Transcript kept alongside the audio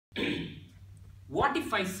What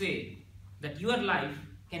if I say that your life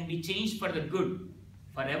can be changed for the good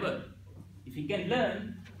forever if you can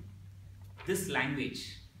learn this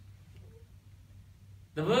language?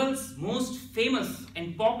 The world's most famous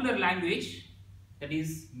and popular language, that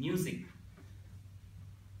is music.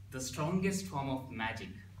 The strongest form of magic.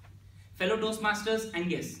 Fellow Toastmasters,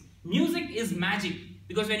 and yes, music is magic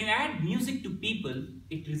because when you add music to people,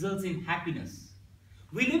 it results in happiness.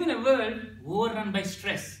 We live in a world overrun by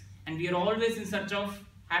stress and we are always in search of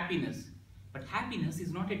happiness. But happiness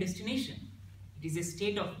is not a destination. It is a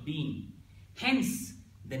state of being. Hence,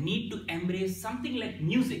 the need to embrace something like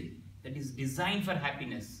music that is designed for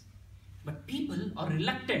happiness. But people are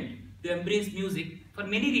reluctant to embrace music for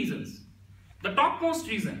many reasons. The topmost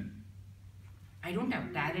reason, I don't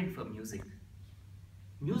have talent for music.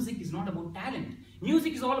 Music is not about talent.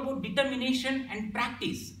 Music is all about determination and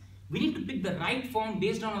practice. We need to pick the right form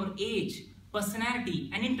based on our age,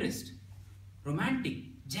 personality and interest.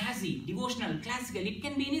 Romantic, jazzy, devotional, classical, it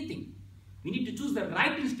can be anything. We need to choose the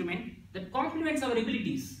right instrument that complements our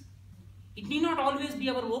abilities. It need not always be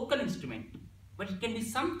our vocal instrument, but it can be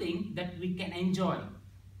something that we can enjoy.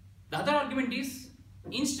 The other argument is,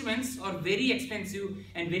 instruments are very expensive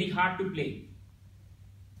and very hard to play.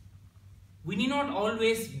 We need not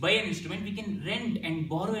always buy an instrument, we can rent and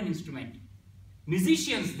borrow an instrument.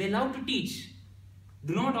 Musicians, they love to teach.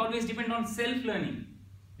 Do not always depend on self-learning.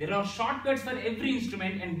 There are shortcuts for every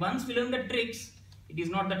instrument, and once we learn the tricks, it is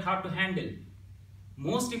not that hard to handle.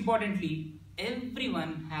 Most importantly,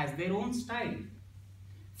 everyone has their own style.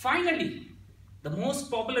 Finally, the most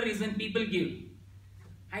popular reason people give,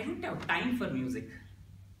 I don't have time for music.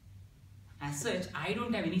 As such, I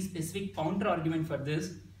don't have any specific counter argument for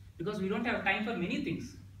this because we don't have time for many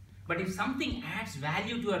things. But if something adds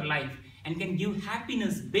value to our life and can give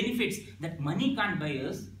happiness, benefits that money can't buy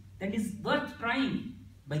us, that is worth trying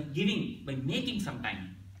by giving, by making some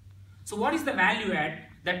time. So what is the value add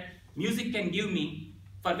that music can give me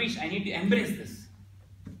for which I need to embrace this?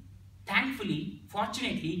 Thankfully,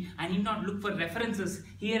 fortunately, I need not look for references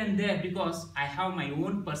here and there because I have my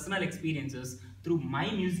own personal experiences through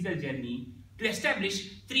my musical journey to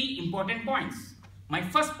establish 3 important points. My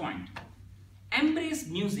first point, embrace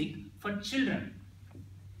music for children.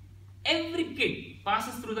 Every kid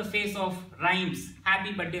passes through the phase of rhymes,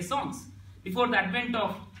 happy birthday songs. Before the advent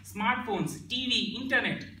of smartphones, TV,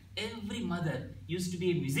 internet, every mother used to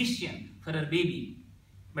be a musician for her baby.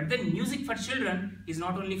 But then music for children is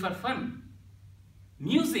not only for fun.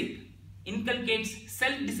 Music inculcates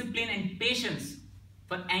self-discipline and patience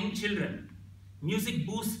for young children. Music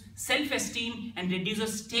boosts self-esteem and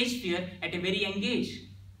reduces stage fear at a very young age.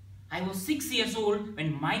 I was 6 years old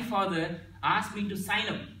when my father asked me to sign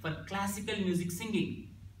up for classical music singing.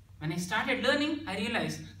 When I started learning, I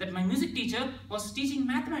realized that my music teacher was teaching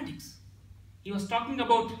mathematics. He was talking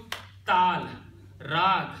about tal,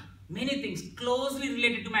 rag, many things closely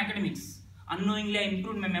related to my academics. Unknowingly, I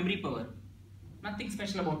improved my memory power. Nothing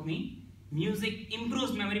special about me. Music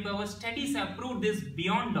improves memory power. Studies have proved this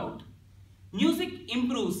beyond doubt. Music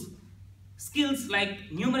improves skills like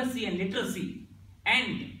numeracy and literacy,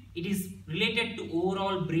 and it is related to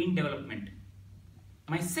overall brain development.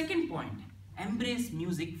 My second point, embrace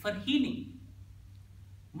music for healing.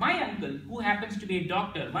 My uncle, who happens to be a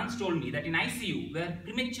doctor, once told me that in ICU, where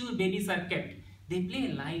premature babies are kept, they play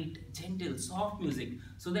light, gentle, soft music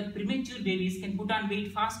so that premature babies can put on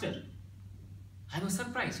weight faster. I was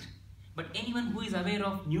surprised. But anyone who is aware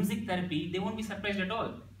of music therapy, they won't be surprised at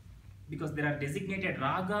all. Because there are designated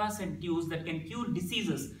ragas and tunes that can cure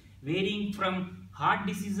diseases varying from heart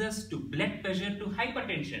diseases to blood pressure to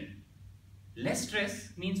hypertension. Less stress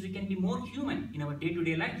means we can be more human in our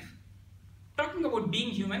day-to-day life. Talking about being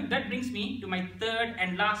human, that brings me to my third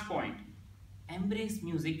and last point. Embrace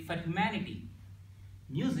music for humanity.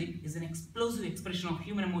 Music is an explosive expression of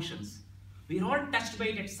human emotions. We are all touched by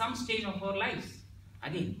it at some stage of our lives.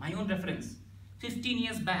 Again, my own reference. 15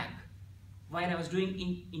 years back, while I was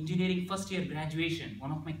doing engineering first year graduation,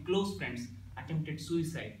 one of my close friends attempted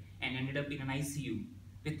suicide and ended up in an ICU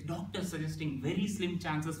with doctors suggesting very slim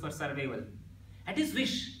chances for survival. At his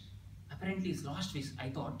wish, apparently his last wish, I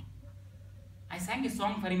thought, I sang a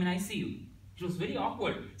song for him in ICU. It was very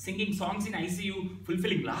awkward, singing songs in ICU,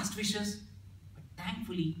 fulfilling last wishes. But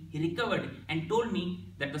thankfully, he recovered and told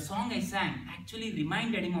me that the song I sang actually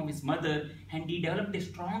reminded him of his mother, and he developed a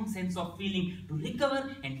strong sense of feeling to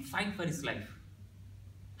recover and fight for his life.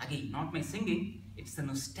 Again, not my singing, it's the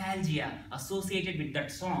nostalgia associated with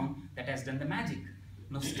that song that has done the magic.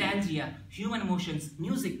 Nostalgia, human emotions,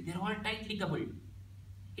 music, they're all tightly coupled.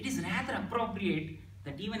 It is rather appropriate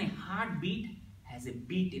that even a heartbeat has a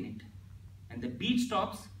beat in it. And the beat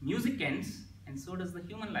stops, music ends, and and so does the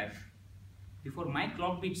human life. Before my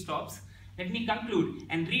clock beat stops, let me conclude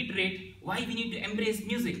and reiterate why we need to embrace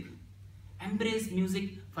music. Embrace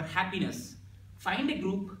music for happiness. Find a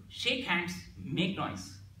group, shake hands, make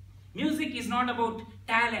noise. Music is not about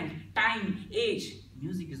talent, time, age.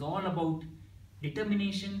 Music is all about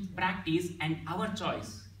determination, practice, and our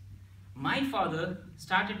choice. My father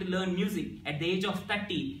started to learn music at the age of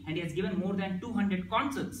 30 and he has given more than 200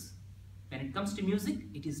 concerts. When it comes to music,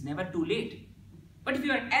 it is never too late. But if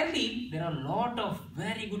you are early, there are a lot of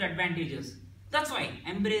very good advantages. That's why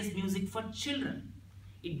embrace music for children.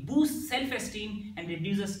 It boosts self-esteem and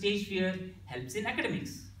reduces stage fear, helps in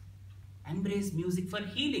academics. Embrace music for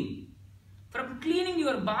healing. From cleaning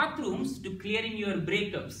your bathrooms to clearing your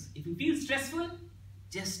breakups. If you feel stressful,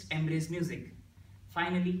 just embrace music.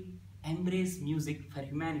 Finally, embrace music for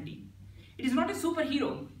humanity. It is not a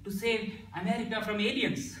superhero to save America from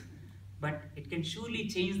aliens, but it can surely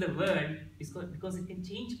change the world because it can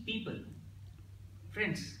change people.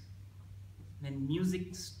 Friends, when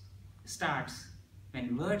music starts,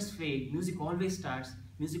 when words fade, music always starts,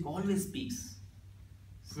 music always speaks.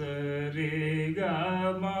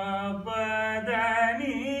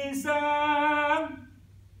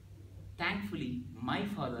 Thankfully, my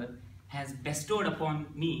father has bestowed upon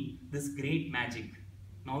me this great magic.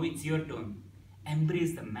 Now it's your turn.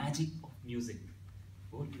 Embrace the magic of music.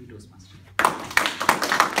 Over to you, Toastmaster.